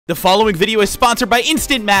The following video is sponsored by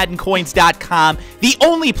InstantMaddenCoins.com. The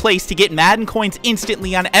only place to get Madden coins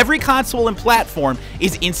instantly on every console and platform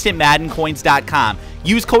is InstantMaddenCoins.com.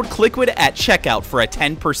 Use code Kliquid at checkout for a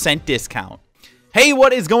 10% discount. Hey,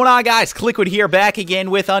 what is going on, guys? Kliquid here, back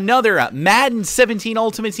again with another Madden 17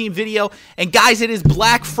 Ultimate Team video. And guys, it is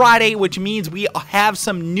Black Friday, which means we have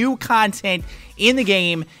some new content in the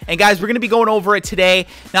game, and guys, we're going to be going over it today.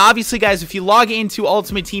 Now, obviously, guys, if you log into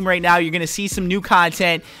Ultimate Team right now, you're going to see some new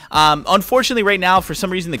content. Unfortunately, right now, for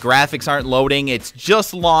some reason, the graphics aren't loading. It's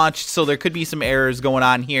just launched, so there could be some errors going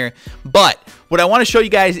on here. But what I want to show you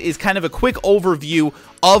guys is kind of a quick overview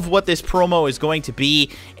of what this promo is going to be,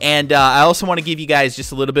 and I also want to give you guys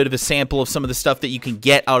just a little bit of a sample of some of the stuff that you can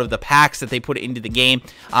get out of the packs that they put into the game.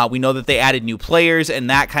 We know that they added new players and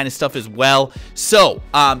that kind of stuff as well. So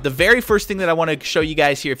the very first thing that I want to show you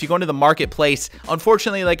guys here, if you go into the marketplace,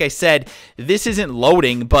 unfortunately, like I said, this isn't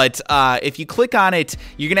loading, but if you click on it,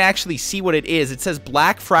 you're going to actually see what it is. It says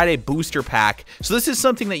Black Friday Booster Pack. So this is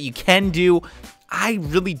something that you can do. I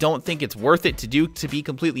really don't think it's worth it to do, to be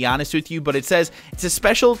completely honest with you, but it says it's a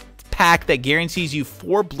special pack that guarantees you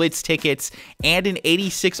 4 Blitz tickets and an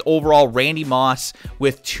 86 overall Randy Moss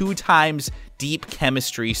with 2 times deep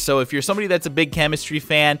chemistry. So if you're somebody that's a big chemistry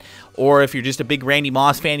fan, or if you're just a big Randy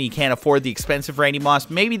Moss fan and you can't afford the expensive Randy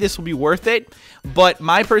Moss, maybe this will be worth it. But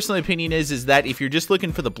my personal opinion is that if you're just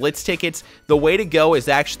looking for the Blitz tickets, the way to go is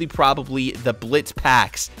actually probably the Blitz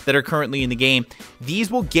packs that are currently in the game.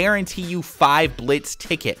 These will guarantee you 5 Blitz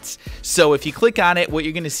tickets. So if you click on it, what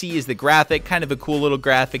you're going to see is the graphic, kind of a cool little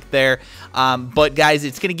graphic there. But guys,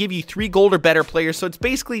 it's going to give you 3 gold or better players. So it's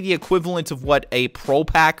basically the equivalent of what a pro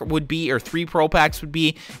pack would be, or 3 pro packs would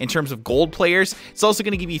be in terms of gold players. It's also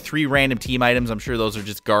going to give you 3 random team items. I'm sure those are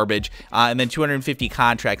just garbage, and then 250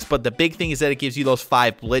 contracts. But the big thing is that it gives you those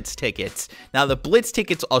 5 Blitz tickets. Now the Blitz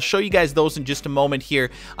tickets, I'll show you guys those in just a moment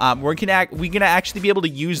here. We're gonna actually be able to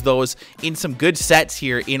use those in some good sets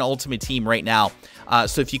here in Ultimate Team right now.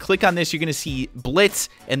 So if you click on this, you're going to see Blitz,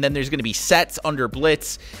 and then there's going to be sets under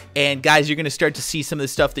Blitz. And guys, you're going to start to see some of the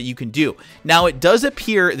stuff that you can do. Now, it does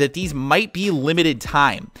appear that these might be limited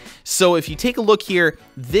time. So if you take a look here,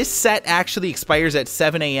 this set actually expires at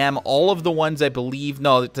 7 a.m. All of the ones, I believe,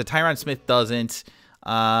 no, the Tyron Smith doesn't.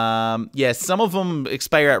 Yeah, some of them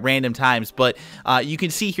expire at random times, but you can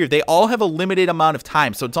see here they all have a limited amount of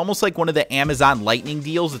time. So it's almost like one of the Amazon Lightning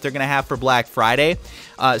deals that they're going to have for Black Friday.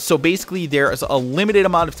 So basically there's a limited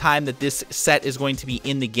amount of time that this set is going to be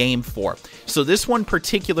in the game for. So this one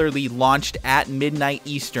particularly launched at midnight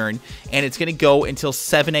Eastern, and it's going to go until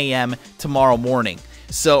 7 a.m. tomorrow morning.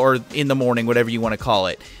 So, or in the morning, whatever you want to call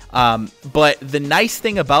it. But the nice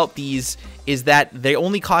thing about these is that they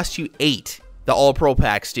only cost you 8. The all-pro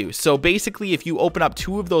packs do. So basically, if you open up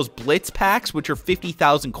 2 of those Blitz packs, which are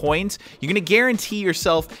 50,000 coins, you're going to guarantee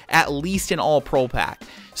yourself at least an all-pro pack.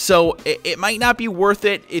 So it might not be worth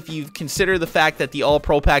it if you consider the fact that the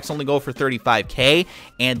all-pro packs only go for 35K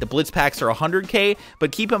and the Blitz packs are 100K.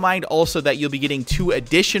 But keep in mind also that you'll be getting 2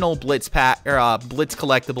 additional Blitz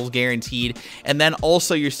collectibles guaranteed, and then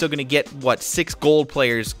also you're still going to get what, 6 gold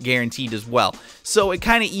players guaranteed as well. So it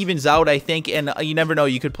kind of evens out, I think, and you never know,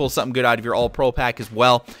 you could pull something good out of your all-pro pack as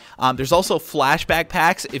well. There's also flashback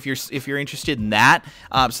packs if you're interested in that.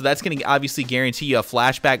 So that's going to obviously guarantee you a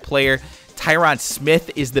flashback player. Tyron Smith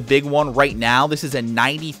is the big one right now. This is a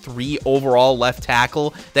 93 overall left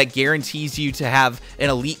tackle that guarantees you to have an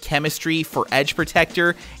elite chemistry for edge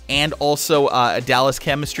protector and also a Dallas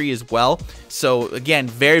chemistry as well. So again,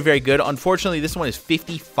 very, very good. Unfortunately, this one is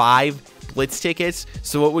 55 Blitz tickets.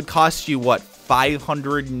 So it would cost you, what,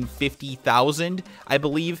 550,000, I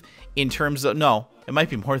believe, in terms of, no, it might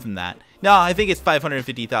be more than that. No, I think it's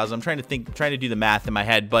 550,000. I'm trying to do the math in my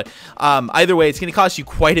head, but either way, it's going to cost you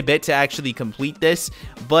quite a bit to actually complete this.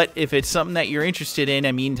 But if it's something that you're interested in,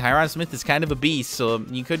 I mean, Tyron Smith is kind of a beast, so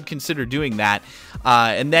you could consider doing that.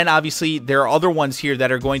 And then obviously there are other ones here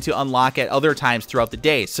that are going to unlock at other times throughout the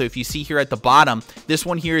day. So if you see here at the bottom, this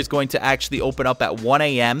one here is going to actually open up at 1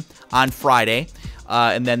 a.m. on Friday.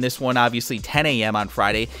 And then this one, obviously, 10 a.m. on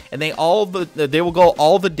Friday. And they will go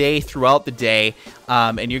all the day throughout the day.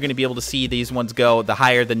 And you're going to be able to see these ones go. The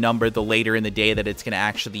higher the number, the later in the day that it's going to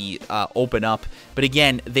actually open up. But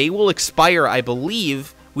again, they will expire, I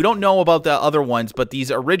believe. We don't know about the other ones, but these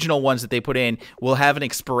original ones that they put in will have an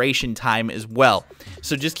expiration time as well.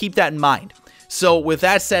 So just keep that in mind. So with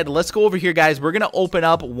that said, let's go over here, guys. We're going to open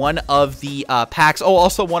up one of the packs. Oh,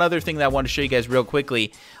 also one other thing that I want to show you guys real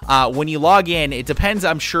quickly. When you log in, it depends,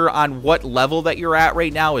 I'm sure, on what level that you're at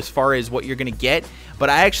right now as far as what you're going to get. But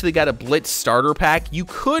I actually got a Blitz starter pack. You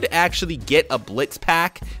could actually get a Blitz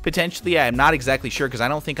pack, potentially. I'm not exactly sure because I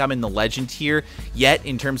don't think I'm in the Legend tier yet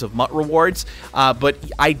in terms of MUT rewards. But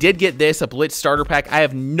I did get this, a Blitz starter pack. I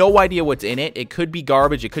have no idea what's in it. It could be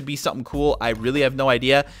garbage. It could be something cool. I really have no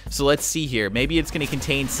idea. So let's see here. Maybe it's going to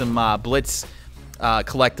contain some Blitz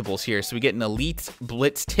collectibles here. So we get an Elite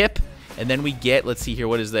Blitz tip. And then we get, let's see here,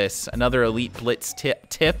 what is this? Another Elite Blitz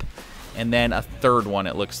tip. And then a third one,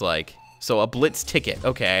 it looks like. So a Blitz ticket,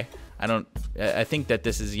 okay. I think that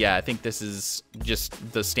this is, yeah, I think this is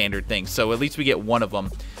just the standard thing. So at least we get one of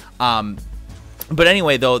them. But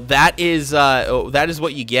anyway, though, that is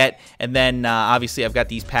what you get. And then obviously I've got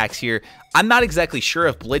these packs here. I'm not exactly sure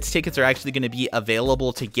if Blitz tickets are actually going to be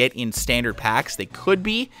available to get in standard packs. They could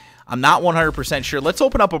be. I'm not 100% sure. Let's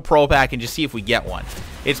open up a pro pack and just see if we get one.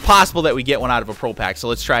 It's possible that we get one out of a pro pack, so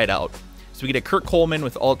let's try it out. So we get a Kurt Coleman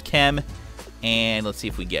with Alt Chem, and let's see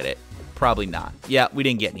if we get it. Probably not. Yeah, we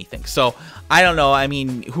didn't get anything. So, I don't know. I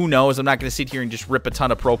mean, who knows? I'm not going to sit here and just rip a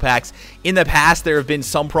ton of pro packs. In the past, there have been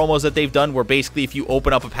some promos that they've done where basically if you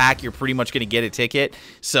open up a pack, you're pretty much going to get a ticket.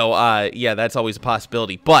 So, yeah, that's always a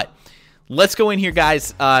possibility. But let's go in here,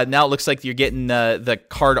 guys. Now it looks like you're getting the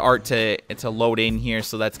card art to load in here,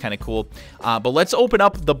 so that's kind of cool. But let's open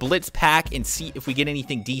up the Blitz pack and see if we get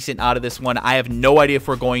anything decent out of this one. I have no idea if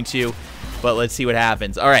we're going to, but let's see what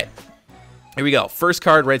happens. All right. Here we go. First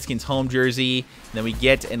card, Redskins home jersey. Then we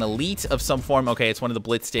get an Elite of some form. Okay, it's one of the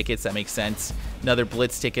Blitz tickets. That makes sense. Another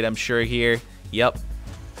Blitz ticket, I'm sure, here. Yep.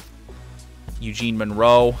 Eugene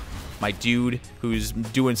Monroe, my dude, who's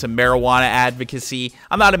doing some marijuana advocacy.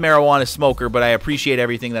 I'm not a marijuana smoker, but I appreciate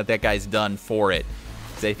everything that guy's done for it.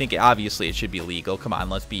 Because I think, obviously, it should be legal. Come on,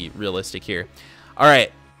 let's be realistic here. All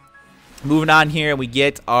right. Moving on here, we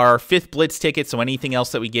get our 5th Blitz ticket, so anything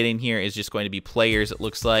else that we get in here is just going to be players, it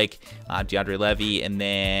looks like. DeAndre Levy, and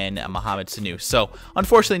then Mohamed Sanu. So,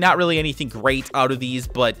 unfortunately, not really anything great out of these,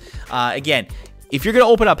 but, again, if you're going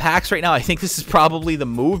to open up packs right now, I think this is probably the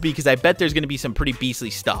move because I bet there's going to be some pretty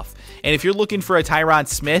beastly stuff. And if you're looking for a Tyron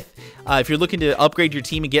Smith, if you're looking to upgrade your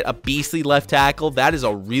team and get a beastly left tackle, that is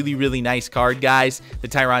a really, really nice card, guys, the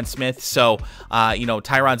Tyron Smith. So, you know,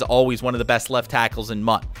 Tyron's always one of the best left tackles in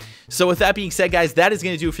MUT. So with that being said, guys, that is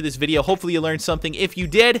going to do it for this video. Hopefully you learned something. If you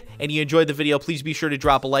did and you enjoyed the video, please be sure to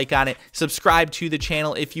drop a like on it. Subscribe to the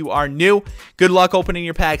channel if you are new. Good luck opening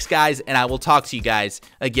your packs, guys, and I will talk to you guys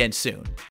again soon.